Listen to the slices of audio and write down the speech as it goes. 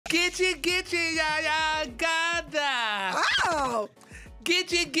Get you, ya, gada. Oh.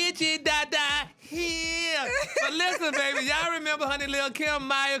 Get you, da, here. But listen, baby, y'all remember, honey, Lil Kim,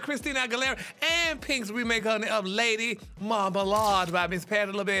 Mya, Christina Aguilera, and Pink's remake, honey, of Lady Marmalade by Miss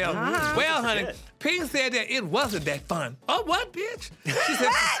Patti LaBelle. Well, honey, Pink said that it wasn't that fun. Oh, what, bitch? She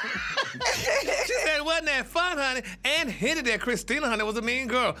said, she said it wasn't that fun, honey, and hinted that Christina, honey, was a mean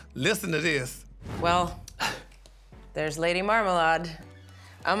girl. Listen to this. Well, there's Lady Marmalade.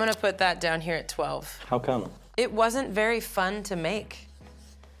 I'm gonna put that down here at 12. How come? It wasn't very fun to make.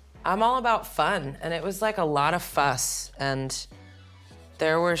 I'm all about fun, and it was like a lot of fuss, and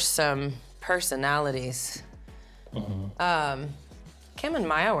there were some personalities. Kim and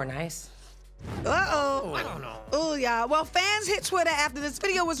Mya were nice. Uh-oh. I don't know. Oh, y'all. Well, fans hit Twitter after this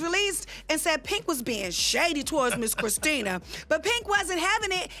video was released and said Pink was being shady towards Miss Christina. But Pink wasn't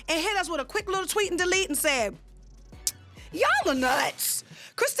having it and hit us with a quick little tweet and delete and said, y'all are nuts.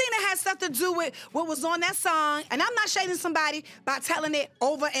 Christina had stuff to do with what was on that song, and I'm not shading somebody by telling it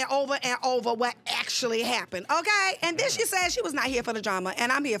over and over and over what actually happened, okay? And then she said she was not here for the drama,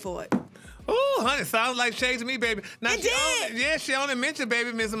 and I'm here for it. Ooh, honey, sounds like shade to me, baby. Now, It did. She only mentioned,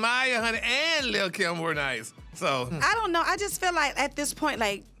 baby, Miss Mya, honey, and Lil Kim were nice. So. I don't know. I just feel like at this point,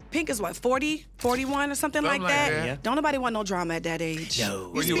 like, Pink is what, 40, 41 or something like that? Yeah. Don't nobody want no drama at that age. No.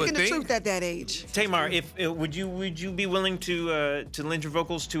 You're You would speaking the think. truth at that age. Tamar, would you be willing to lend your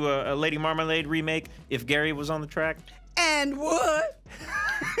vocals to a Lady Marmalade remake if Gary was on the track? And what?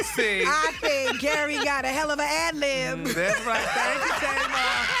 See. I think Gary got a hell of an ad-lib. That's right. Thank you,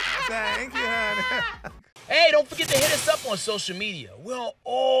 Tamar. Thank you, honey. Hey, don't forget to hit us up on social media. We're on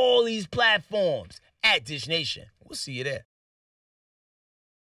all these platforms at Dish Nation. We'll see you there.